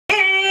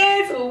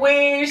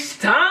wish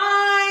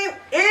time.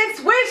 It's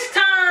wish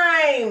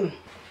time.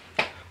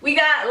 We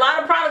got a lot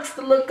of products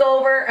to look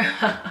over.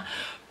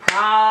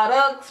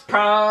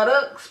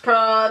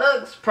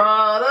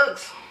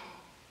 Products.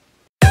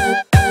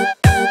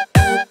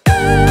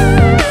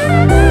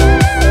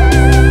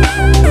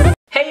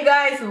 Hey you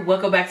guys,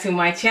 welcome back to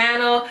my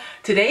channel.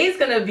 Today is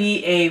going to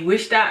be a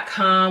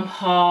wish.com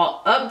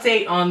haul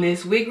update on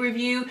this wig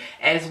review,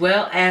 as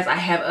well as I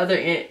have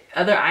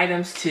other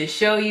items to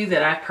show you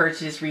that I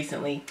purchased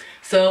recently.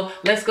 So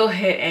let's go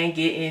ahead and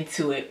get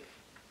into it.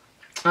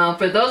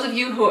 For those of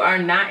you who are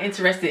not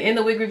interested in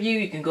the wig review,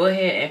 you can go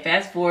ahead and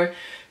fast forward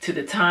to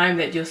the time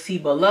that you'll see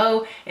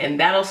below, and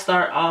that'll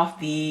start off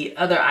the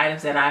other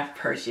items that I've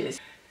purchased.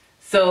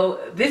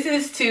 So this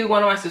is to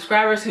one of my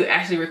subscribers who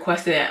actually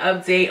requested an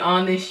update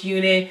on this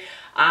unit.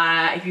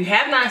 If you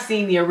have not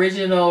seen the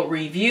original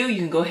review, you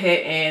can go ahead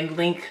and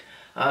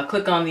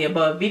click on the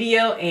above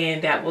video,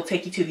 and that will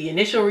take you to the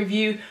initial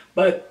review.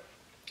 But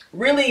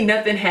really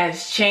nothing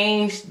has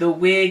changed. The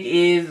wig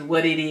is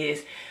what it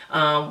is.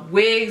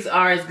 Wigs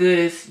are as good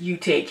as you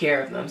take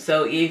care of them.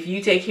 So if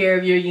you take care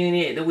of your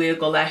unit, the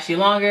wig will last you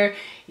longer.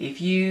 If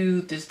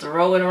you just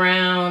throw it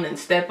around and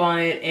step on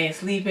it and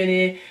sleep in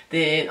it,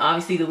 then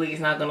obviously the wig is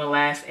not going to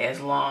last as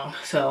long.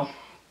 So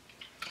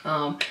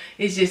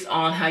it's just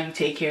on how you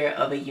take care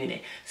of a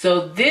unit.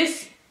 So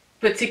this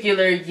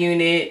particular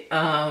unit,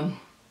 I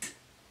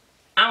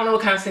don't know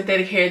what kind of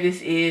synthetic hair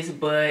this is,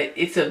 but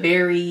it's a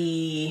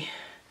very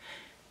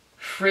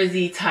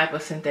frizzy type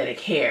of synthetic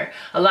hair.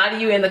 A lot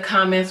of you in the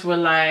comments were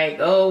like,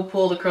 oh,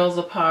 pull the curls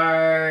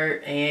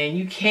apart, and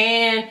you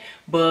can,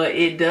 but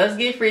it does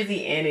get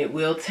frizzy and it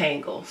will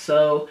tangle.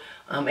 So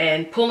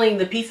and pulling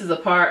the pieces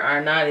apart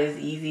are not as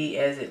easy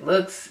as it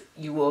looks.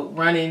 You will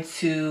run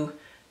into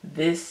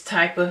this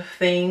type of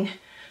thing.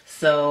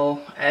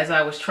 So as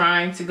I was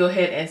trying to go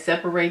ahead and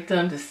separate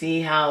them to see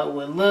how it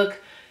would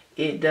look,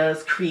 it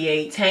does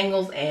create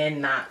tangles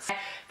and knots.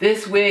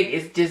 This wig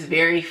is just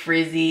very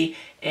frizzy,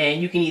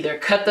 and you can either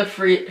cut the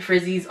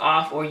frizzies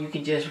off or you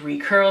can just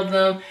recurl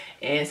them.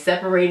 And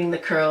separating the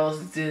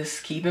curls,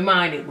 just keep in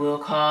mind, it will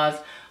cause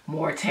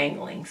more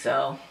tangling.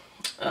 So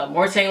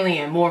more tangling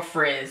and more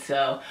frizz.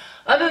 So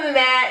other than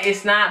that,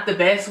 it's not the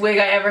best wig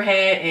I ever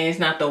had, and it's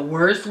not the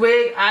worst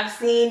wig I've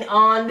seen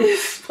on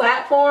this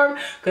platform,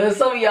 because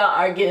some of y'all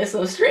are getting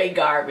some straight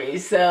garbage.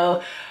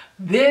 So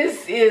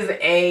this is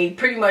a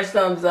pretty much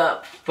thumbs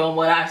up from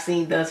what I've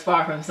seen thus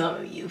far from some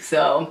of you.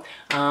 So,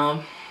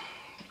 I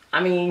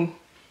mean,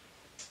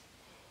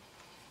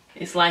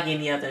 it's like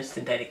any other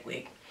synthetic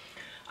wig.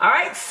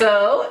 Alright,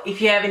 so if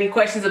you have any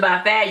questions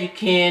about that, you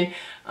can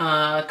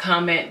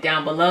comment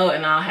down below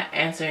and I'll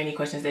answer any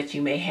questions that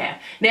you may have.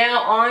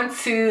 Now on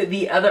to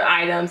the other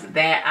items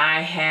that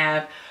I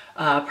have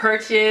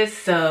purchased.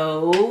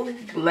 So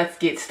let's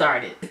get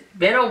started. It's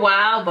been a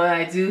while, but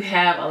I do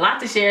have a lot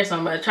to share, so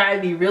I'm going to try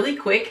to be really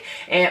quick.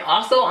 And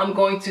also I'm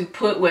going to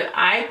put what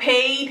I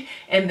paid,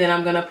 and then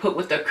I'm going to put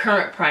what the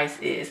current price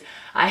is.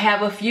 I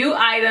have a few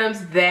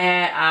items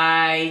that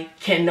I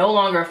can no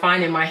longer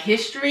find in my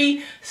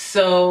history,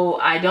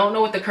 so I don't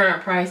know what the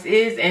current price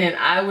is, and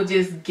I would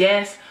just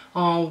guess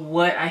on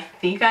what I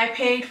think I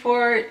paid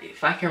for it,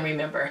 if I can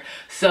remember.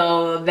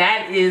 So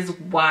that is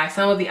why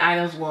some of the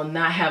items will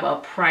not have a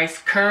price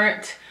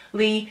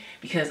currently,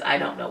 because I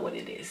don't know what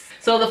it is.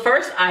 So the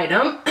first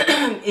item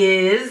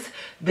is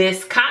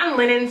this cotton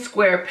linen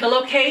square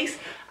pillowcase.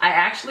 I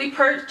actually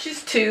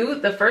purchased two.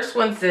 The first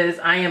one says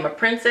I am a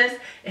princess.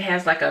 It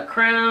has like a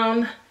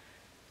crown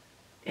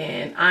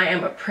and I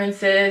am a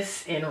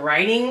princess in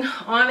writing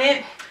on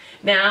it.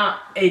 Now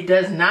it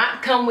does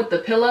not come with the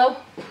pillow.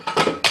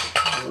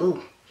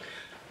 Ooh.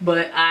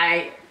 But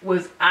I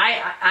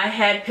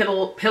had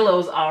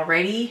pillows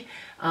already,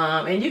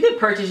 and you can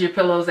purchase your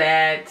pillows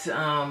at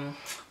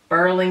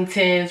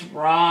Burlington's,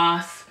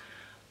 Ross,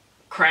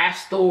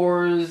 craft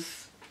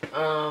stores,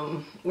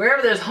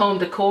 wherever there's home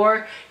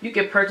decor. You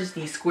can purchase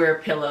these square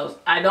pillows.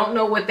 I don't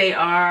know what they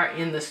are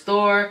in the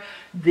store.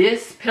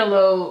 This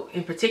pillow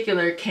in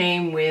particular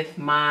came with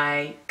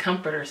my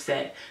comforter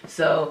set.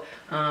 So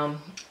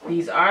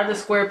these are the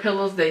square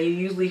pillows that you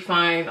usually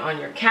find on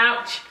your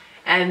couch.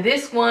 And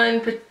this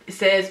one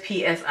says,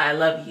 P.S. I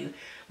love you.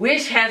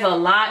 Wish has a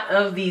lot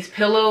of these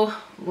little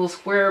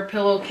square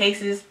pillow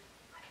cases.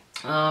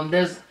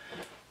 There's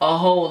a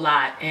whole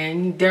lot,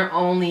 and they're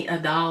only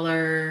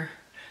 $1.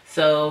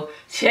 So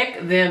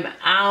check them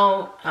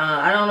out.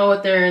 I don't know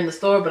what they're in the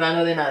store, but I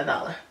know they're not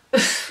 $1.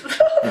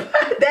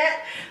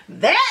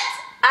 that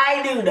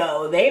I do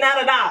know. They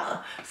not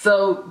 $1.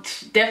 So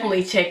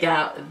definitely check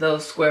out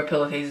those square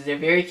pillowcases. They're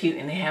very cute,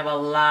 and they have a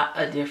lot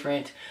of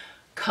different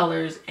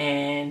colors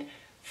and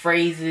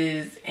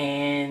phrases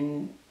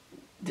and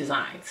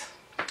designs.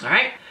 All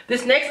right,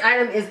 this next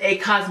item is a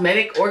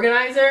cosmetic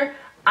organizer.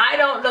 I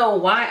don't know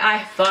why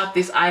I thought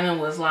this item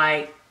was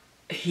like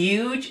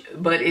huge,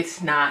 but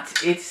it's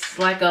not. It's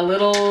like a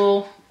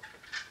little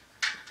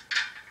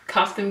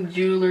costume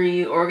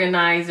jewelry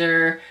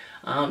organizer.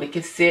 It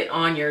can sit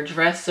on your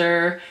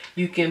dresser.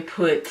 You can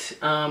put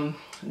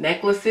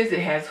necklaces. It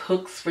has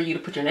hooks for you to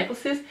put your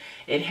necklaces.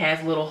 It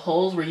has little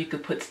holes where you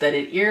could put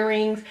studded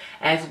earrings,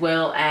 as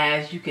well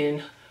as you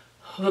can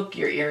hook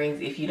your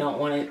earrings if you don't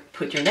want to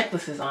put your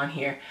necklaces on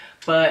here.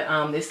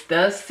 But this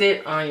does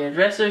sit on your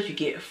dressers. You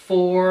get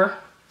 4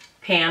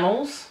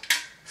 panels.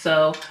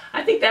 So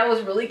I think that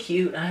was really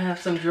cute. I have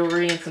some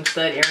jewelry and some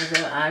stud earrings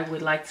that I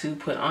would like to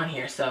put on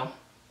here. So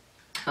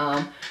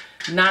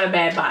not a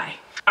bad buy.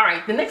 All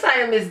right, the next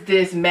item is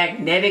this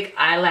magnetic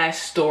eyelash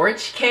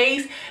storage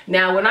case.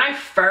 Now, when I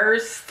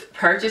first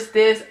purchased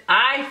this,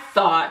 I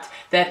thought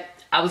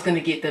that I was gonna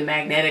get the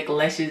magnetic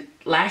lashes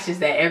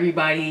that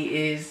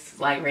everybody is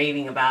like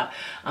raving about.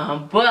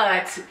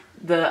 But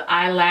the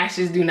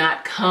eyelashes do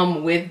not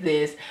come with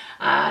this.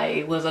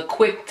 I was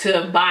quick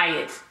to buy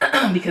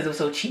it because it was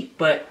so cheap.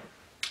 But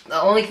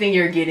the only thing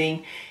you're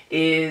getting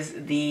is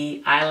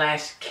the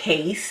eyelash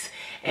case.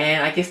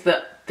 And I guess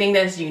the thing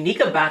that's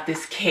unique about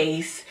this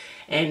case,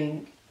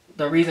 and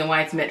the reason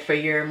why it's meant for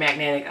your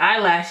magnetic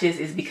eyelashes,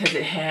 is because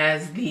it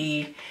has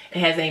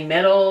a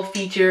metal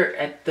feature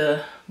at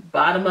the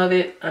bottom of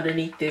it,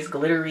 underneath this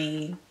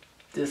glittery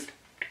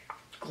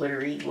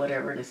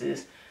whatever this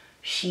is,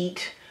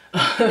 sheet.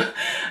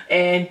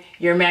 And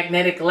your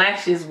magnetic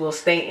lashes will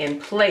stay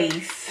in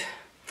place,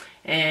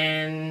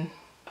 and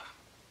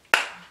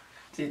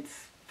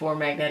it's for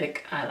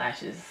magnetic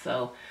eyelashes.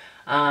 So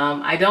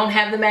I don't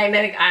have the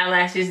magnetic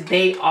eyelashes.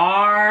 They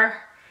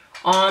are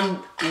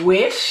on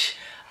Wish,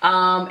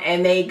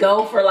 and they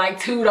go for like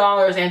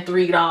 $2 and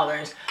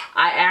 $3.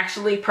 I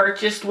actually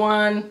purchased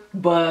one,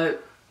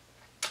 but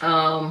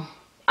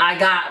I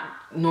got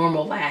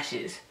normal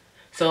lashes,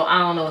 so I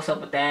don't know what's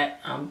up with that.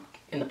 I'm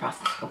in the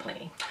process of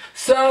complaining.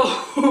 So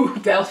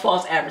that was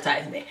false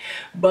advertisement,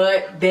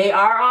 but they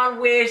are on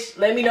Wish.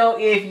 Let me know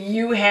if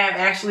you have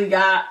actually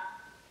got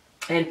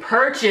and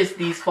purchased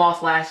these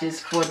false lashes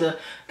for the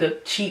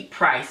cheap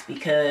price,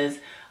 because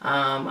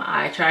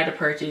I tried to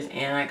purchase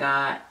and I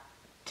got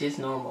just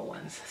normal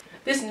ones.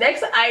 This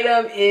next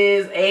item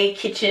is a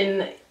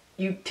kitchen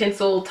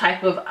utensil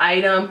type of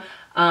item.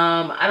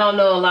 I don't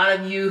know, a lot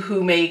of you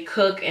who may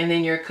cook and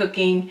then you're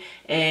cooking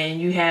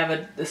and you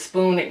have the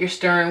spoon that you're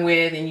stirring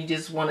with and you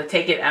just want to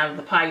take it out of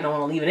the pot. You don't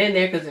want to leave it in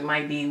there because it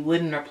might be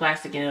wooden or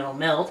plastic and it'll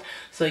melt.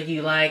 So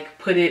you like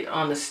put it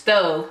on the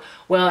stove.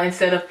 Well,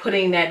 instead of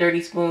putting that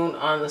dirty spoon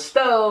on the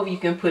stove, you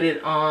can put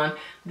it on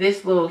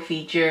this little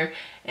feature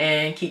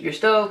and keep your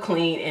stove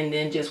clean, and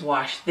then just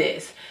wash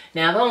this.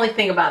 Now, the only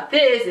thing about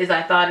this is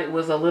I thought it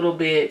was a little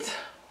bit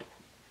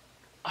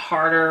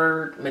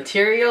harder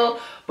material,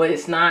 but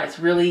it's not. It's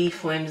really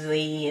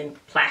flimsy and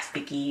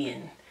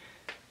plasticky,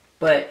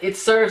 but it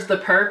serves the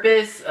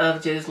purpose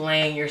of just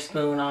laying your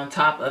spoon on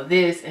top of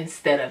this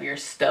instead of your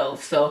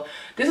stove. So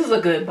this is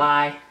a good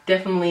buy,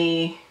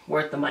 definitely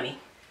worth the money.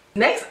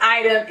 Next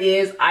item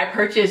is I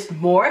purchased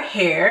more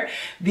hair.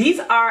 These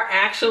are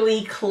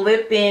actually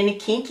clip-in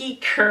kinky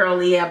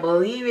curly. I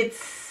believe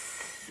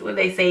it's, what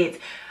they say, it's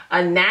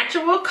a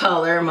natural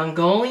color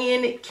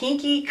Mongolian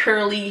kinky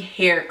curly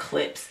hair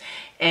clips.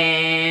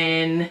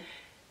 And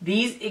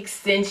these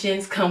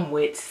extensions come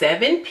with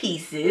 7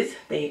 pieces.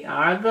 They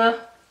are the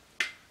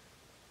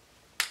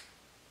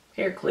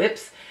hair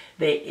clips.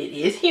 It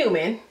is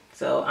human,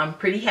 so I'm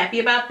pretty happy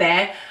about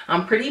that.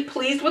 I'm pretty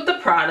pleased with the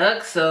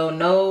product, so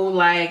no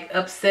like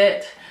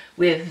upset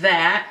with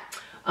that.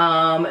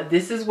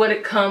 This is what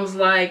it comes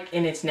like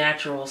in its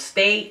natural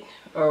state,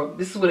 or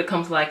this is what it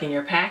comes like in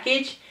your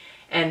package.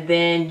 And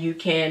then you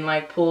can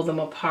like pull them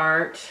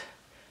apart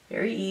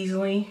very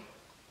easily.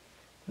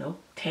 No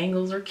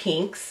tangles or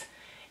kinks,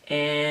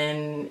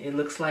 and it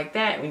looks like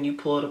that when you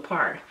pull it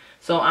apart.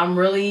 So I'm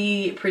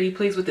really pretty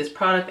pleased with this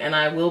product, and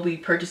I will be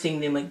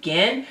purchasing them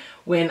again.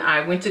 When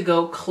I went to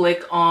go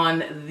click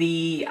on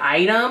the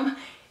item,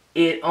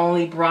 it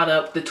only brought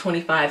up the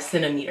 25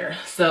 centimeter.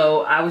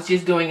 So I was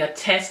just doing a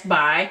test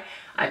buy.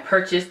 I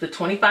purchased the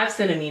 25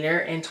 centimeter,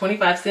 and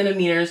 25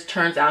 centimeters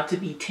turns out to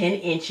be 10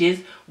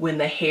 inches when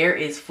the hair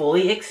is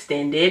fully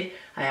extended.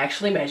 I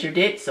actually measured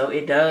it, so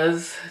it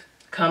does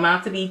come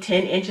out to be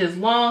 10 inches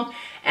long,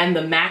 and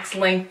the max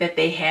length that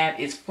they have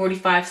is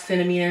 45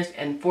 centimeters,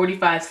 and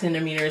 45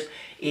 centimeters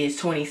is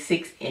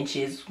 26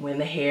 inches when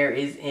the hair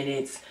is in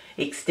its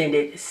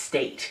extended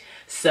state.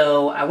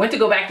 So I went to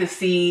go back to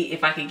see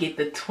if I could get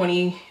the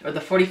 20 or the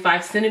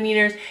 45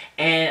 centimeters,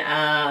 and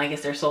I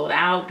guess they're sold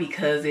out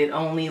because it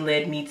only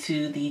led me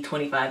to the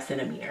 25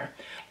 centimeter.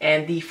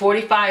 And the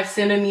 45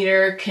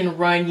 centimeter can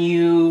run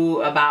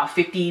you about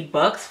 50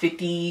 bucks,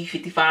 50,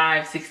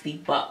 55, 60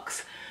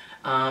 bucks.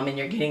 And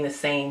you're getting the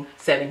same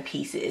 7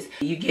 pieces.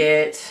 You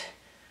get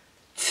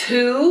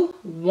 2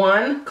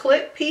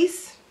 1-clip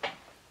piece,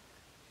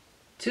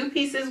 2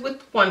 pieces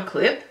with 1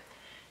 clip.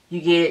 You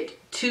get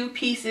 2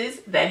 pieces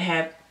that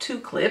have 2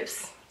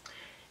 clips,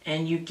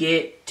 and you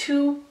get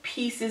 2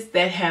 pieces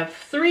that have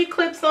 3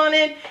 clips on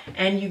it,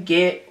 and you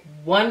get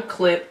 1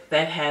 clip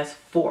that has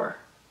 4,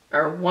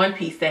 or 1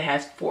 piece that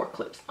has 4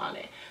 clips on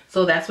it.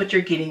 So that's what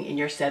you're getting in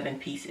your 7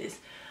 pieces.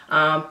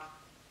 Not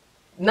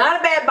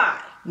a bad buy.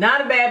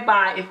 Not a bad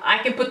buy. If I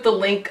can put the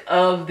link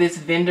of this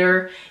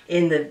vendor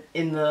in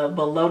the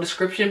below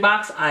description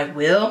box, I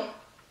will.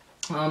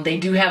 They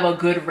do have a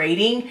good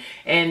rating,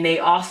 and they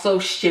also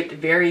shipped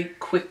very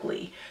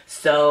quickly.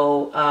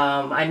 So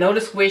I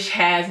noticed Wish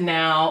has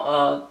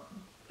now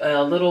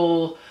a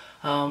little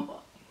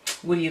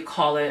what do you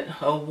call it,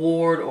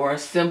 award or a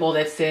symbol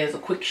that says a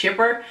quick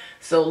shipper.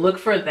 So look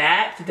for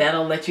that.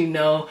 That'll let you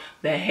know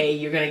that, hey,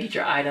 you're gonna get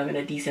your item in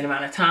a decent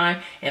amount of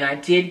time. And I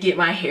did get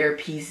my hair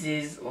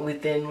pieces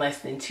within less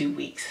than 2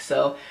 weeks.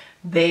 So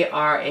they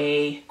are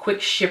a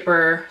quick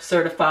shipper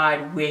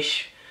certified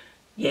Wish.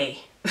 Yay.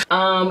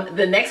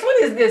 The next one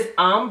is this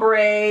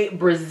Ombre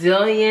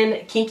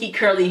Brazilian Kinky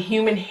Curly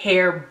Human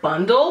Hair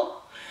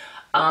Bundle.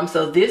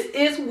 So this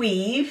is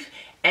weave,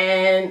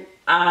 and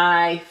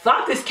I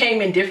thought this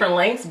came in different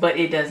lengths, but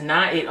it does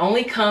not. It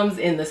only comes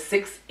in the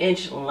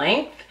 6-inch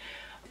length.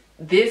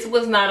 This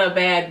was not a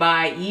bad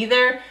buy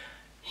either.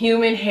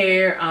 Human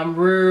hair, I'm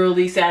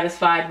really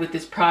satisfied with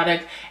this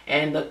product,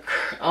 and the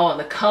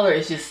color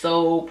is just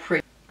so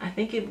pretty. I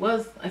think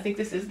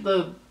this is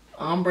the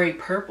ombre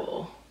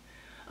purple.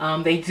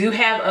 They do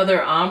have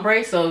other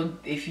ombre, so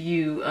if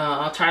you,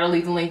 I'll try to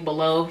leave the link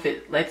below if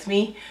it lets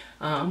me.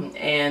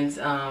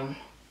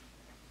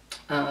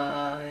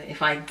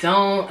 If I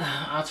don't,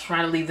 I'll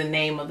try to leave the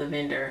name of the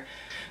vendor.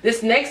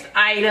 This next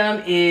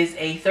item is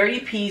a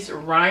 30-piece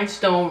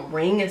rhinestone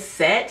ring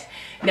set.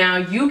 Now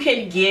you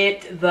can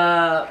get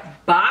the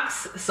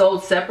box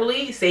sold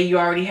separately. Say you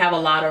already have a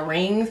lot of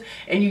rings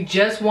and you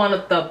just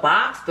wanted the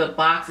box. The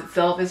box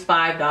itself is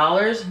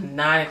 $5,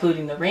 not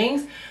including the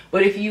rings.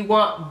 But if you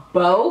want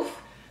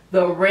both,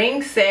 the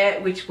ring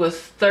set, which was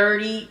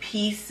 30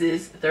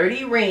 pieces,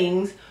 30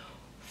 rings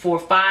for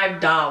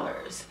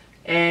 $5.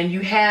 And you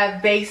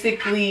have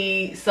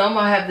basically, some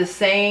have the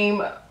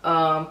same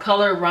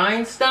color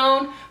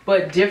rhinestone,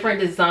 but different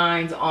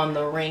designs on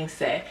the ring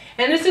set.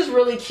 And this is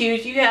really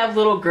cute. You have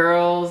little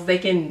girls, they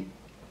can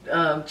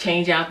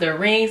change out their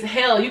rings.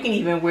 Hell, you can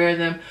even wear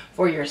them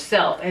for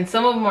yourself. And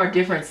some of them are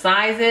different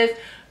sizes.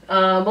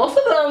 Most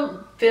of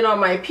them fit on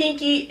my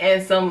pinky,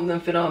 and some of them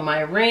fit on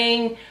my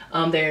ring.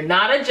 They're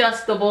not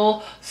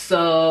adjustable,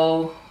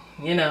 so,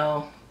 you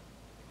know,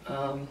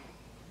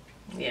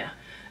 yeah.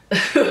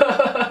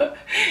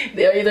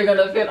 They're either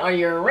gonna fit on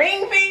your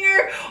ring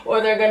finger or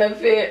they're gonna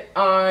fit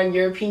on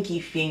your pinky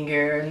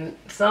finger, and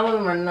some of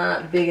them are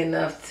not big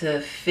enough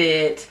to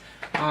fit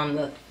on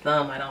the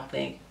thumb, I don't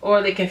think,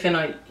 or they can fit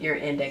on your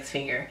index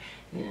finger.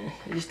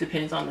 It just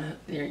depends on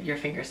your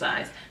finger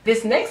size.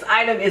 This next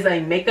item is a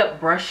makeup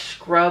brush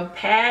scrub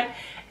pad,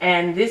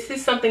 and this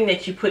is something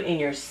that you put in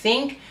your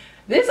sink.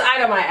 This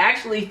item I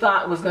actually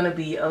thought was going to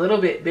be a little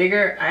bit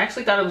bigger. I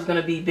actually thought it was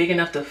going to be big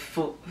enough to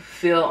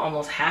fill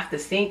almost half the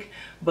sink,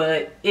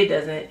 but it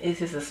doesn't. It's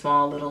just a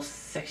small little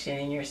section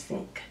in your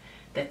sink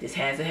that this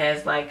has. It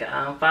has like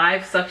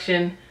 5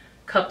 suction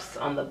cups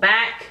on the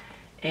back,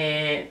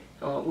 and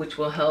which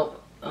will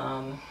help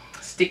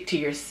stick to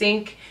your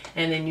sink,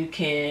 and then you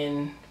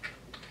can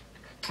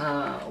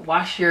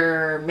wash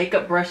your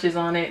makeup brushes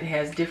on it. It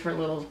has different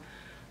little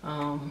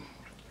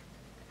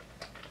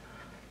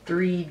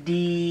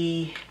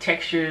 3D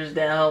textures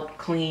that help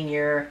clean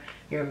your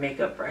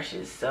makeup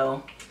brushes.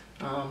 So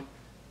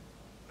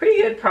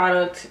pretty good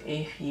product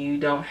if you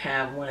don't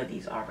have one of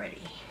these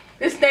already.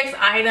 This next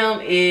item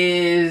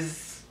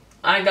is,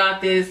 I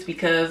got this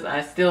because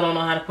I still don't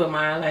know how to put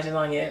my eyelashes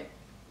on yet,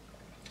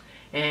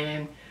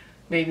 and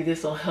maybe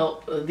this will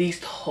help at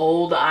least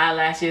hold the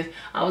eyelashes.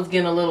 I was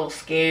getting a little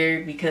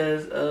scared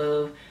because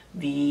of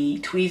the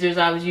tweezers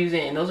I was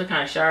using, and those are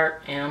kind of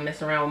sharp, and I'm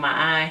messing around with my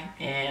eye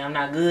and I'm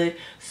not good.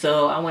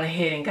 So I went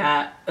ahead and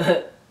got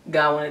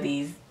one of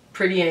these,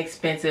 pretty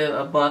inexpensive,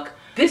 $1.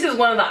 This is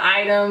one of the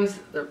items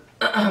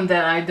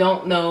that I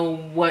don't know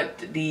what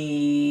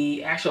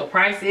the actual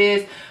price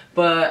is,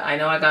 but I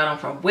know I got them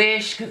from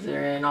Wish because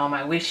they're in all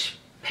my Wish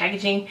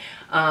packaging.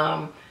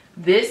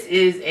 This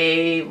is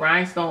a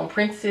rhinestone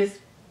princess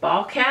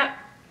ball cap.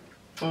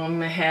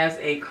 It has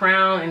a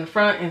crown in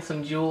front and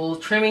some jewel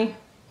trimming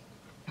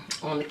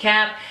on the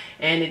cap,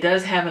 and it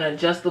does have an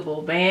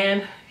adjustable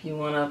band if you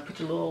want to put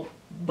your little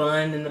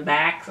bun in the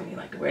back. Some of you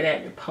like to wear that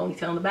in your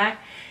ponytail in the back.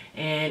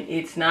 And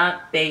it's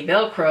not a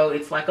Velcro,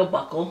 it's like a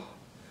buckle,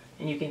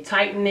 and you can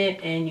tighten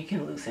it and you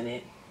can loosen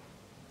it.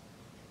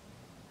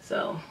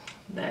 So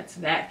that's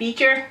that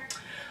feature.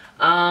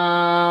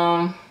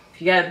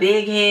 If you got a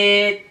big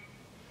head,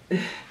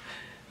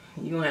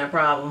 you're gonna have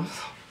problems.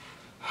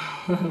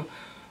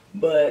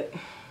 But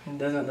it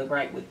doesn't look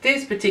right with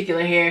this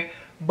particular hair,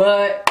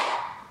 but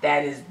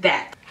that is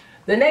that.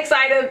 The next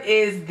item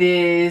is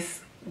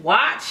this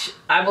watch.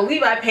 I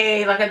believe I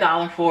paid like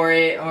 $1 for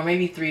it, or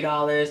maybe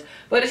 $3,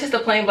 but it's just a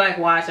plain black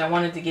watch. I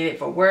wanted to get it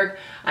for work.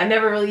 I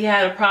never really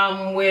had a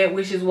problem with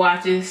Wish's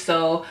watches,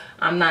 so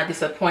I'm not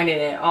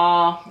disappointed at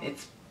all.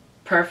 It's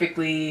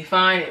perfectly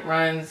fine. It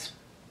runs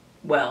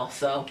well.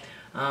 So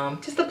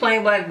just a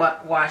plain black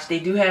watch. They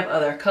do have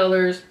other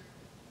colors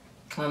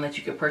that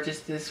you can purchase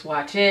this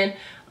watch in,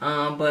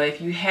 but if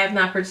you have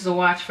not purchased a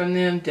watch from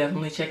them,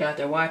 definitely check out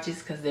their watches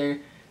because they're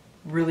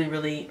really,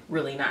 really,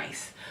 really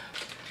nice.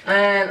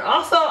 And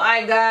also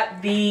I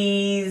got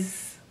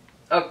these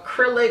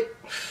acrylic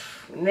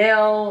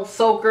nail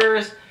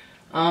soakers.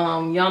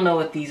 Y'all know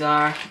what these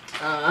are.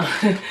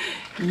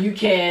 You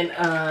can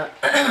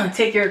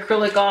take your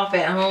acrylic off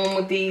at home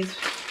with these.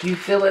 You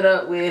fill it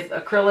up with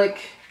acrylic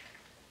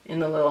in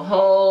the little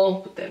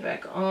hole, put that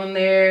back on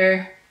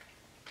there,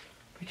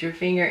 put your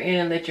finger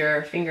in, let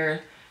your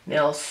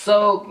fingernails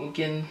soak. You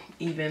can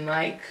even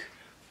like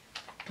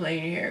play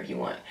in your hair if you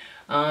want.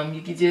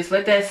 You can just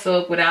let that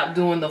soak without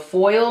doing the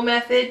foil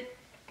method,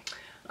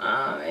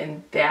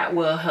 and that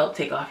will help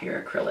take off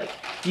your acrylic.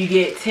 You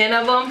get 10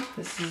 of them.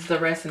 This is the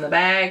rest in the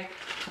bag.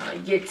 You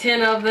get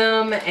 10 of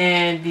them,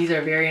 and these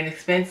are very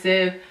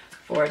inexpensive.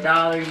 For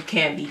 $1, you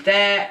can't beat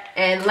that.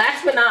 And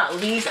last but not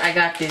least, I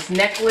got this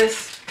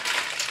necklace.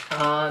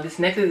 This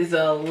necklace is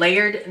a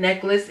layered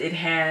necklace. It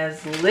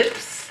has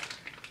lips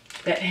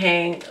that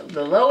hang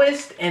the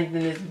lowest, and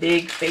then this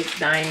big fake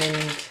diamond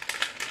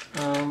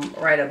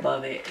right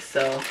above it.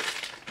 So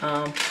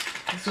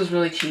this was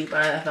really cheap.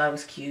 I thought it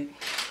was cute.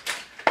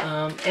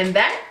 And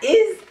that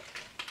is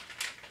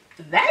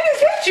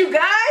it, you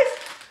guys.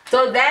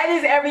 So that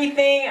is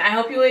everything. I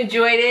hope you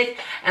enjoyed it.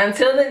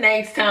 Until the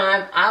next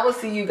time, I will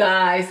see you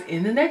guys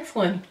in the next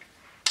one.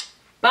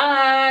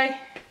 Bye.